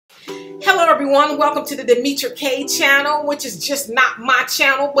everyone, welcome to the Demetra K channel, which is just not my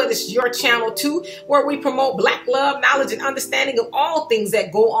channel, but it's your channel too, where we promote Black love, knowledge, and understanding of all things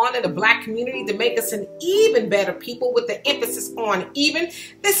that go on in the Black community to make us an even better people, with the emphasis on even.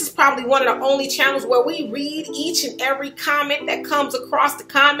 This is probably one of the only channels where we read each and every comment that comes across the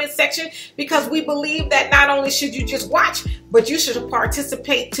comment section, because we believe that not only should you just watch, but you should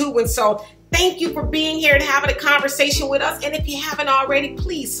participate too. And so thank you for being here and having a conversation with us. And if you haven't already,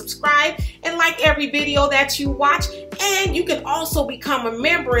 please subscribe and like every video that you watch. And you can also become a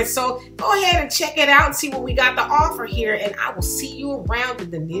member. And so go ahead and check it out and see what we got to offer here. And I will see you around in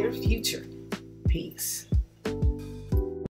the near future. Peace.